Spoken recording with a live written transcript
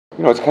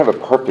You know, it's kind of a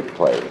perfect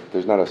play.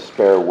 There's not a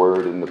spare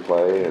word in the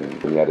play,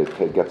 and yet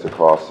it gets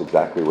across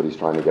exactly what he's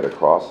trying to get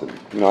across. And,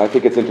 you know, I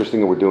think it's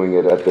interesting that we're doing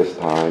it at this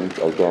time.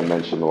 As Dan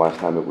mentioned, the last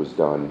time it was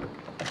done,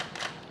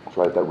 it's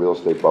right at that real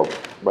estate bubble,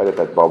 right at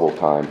that bubble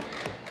time.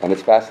 And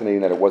it's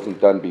fascinating that it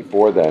wasn't done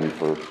before then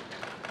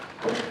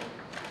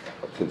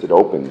since it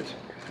opened,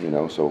 you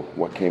know, so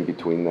what came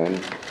between then?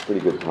 Pretty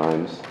good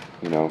times,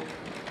 you know.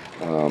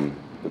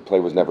 The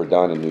play was never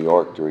done in New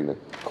York during the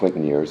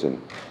Clinton years,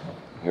 and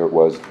here it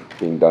was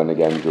being done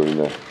again during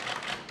the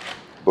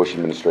Bush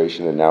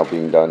administration, and now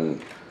being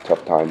done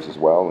tough times as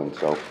well. And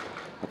so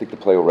I think the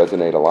play will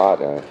resonate a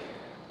lot. And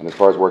as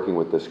far as working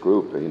with this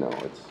group, you know,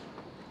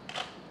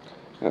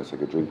 it's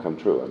like a dream come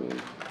true. I mean,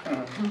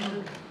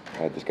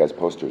 I had this guy's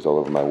posters all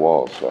over my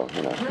walls, so,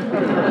 you know.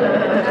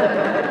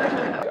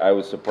 I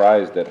was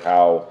surprised at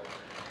how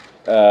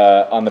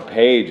on the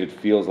page it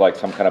feels like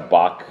some kind of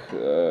Bach,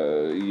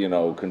 you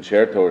know,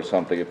 concerto or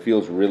something. It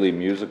feels really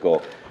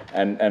musical,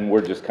 and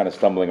we're just kind of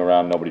stumbling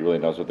around. Nobody really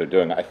knows what they're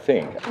doing, I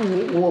think.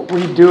 What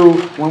we do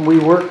when we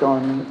work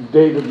on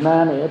David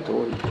Mamet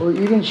or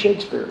even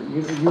Shakespeare,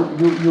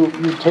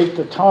 you take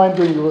the time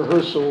during the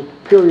rehearsal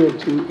period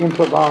to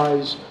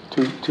improvise,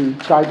 to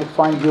try to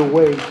find your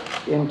way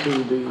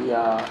into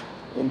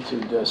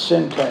the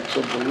syntax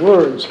of the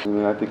words. I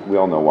mean, I think we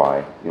all know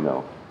why, you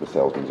know, the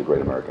salesman's a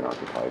great American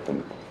archetype,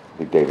 and I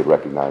think David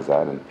recognized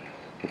that, and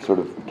it sort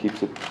of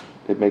keeps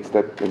it makes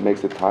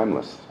it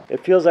timeless.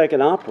 It feels like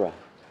an opera,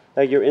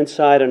 like you're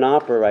inside an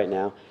opera right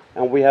now,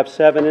 and we have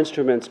 7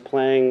 instruments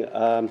playing,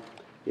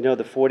 you know,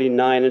 the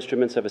 49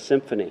 instruments of a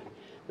symphony,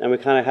 and we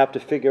kind of have to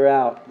figure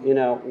out, you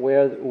know,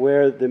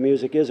 where the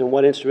music is and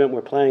what instrument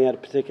we're playing at a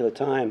particular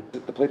time. The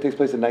play takes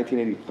place in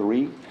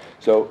 1983,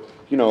 so,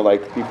 you know,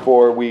 like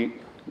before we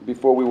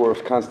were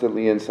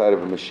constantly inside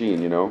of a machine,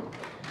 you know,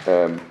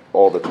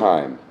 all the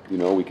time. You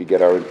know, we could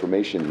get our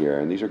information here,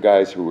 and these are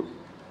guys who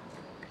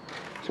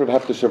sort of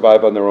have to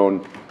survive on their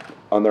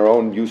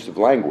own use of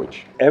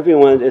language.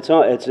 Everyone,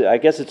 I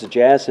guess it's a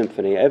jazz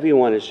symphony.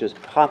 Everyone is just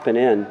popping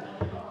in,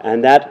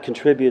 and that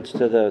contributes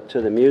to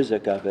the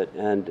music of it,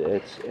 and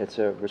it's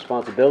a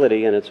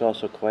responsibility, and it's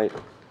also quite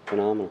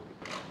phenomenal.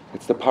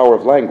 It's the power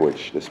of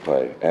language, this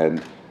play,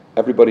 and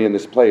everybody in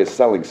this play is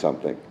selling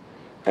something,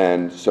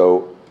 and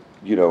so,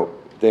 you know,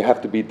 they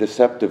have to be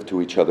deceptive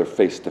to each other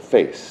face to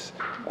face,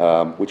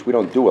 which we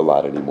don't do a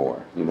lot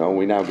anymore. You know,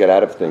 we now get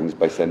out of things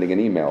by sending an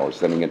email or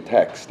sending a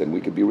text, and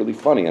we could be really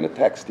funny in a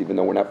text, even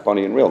though we're not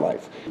funny in real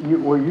life.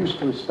 We're used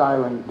to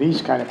styling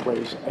these kind of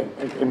plays.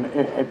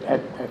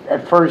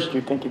 At first,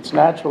 you think it's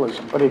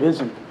naturalism, but it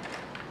isn't.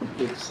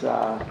 It's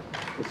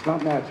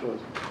not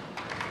naturalism,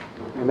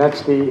 and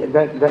that's the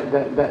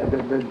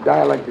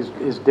dialect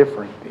is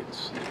different.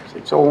 It's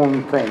its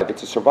own thing.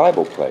 It's a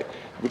survival play.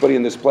 Everybody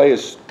in this play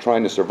is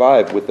trying to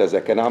survive with as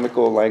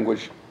economical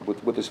language,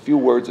 with as few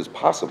words as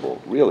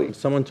possible, really.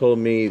 Someone told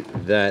me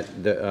that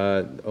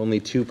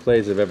only 2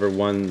 plays have ever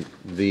won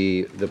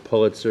the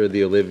Pulitzer,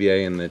 the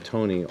Olivier, and the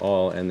Tony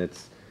all, and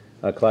it's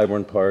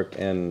Clybourne Park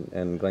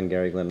and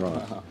Glengarry Glen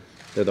Ross.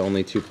 They're the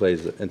only 2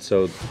 plays, and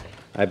so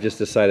I've just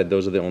decided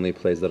those are the only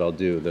plays that I'll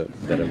do that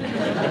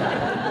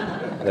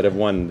have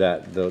won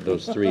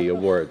those 3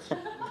 awards.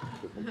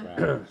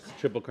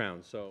 Triple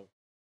Crown. So.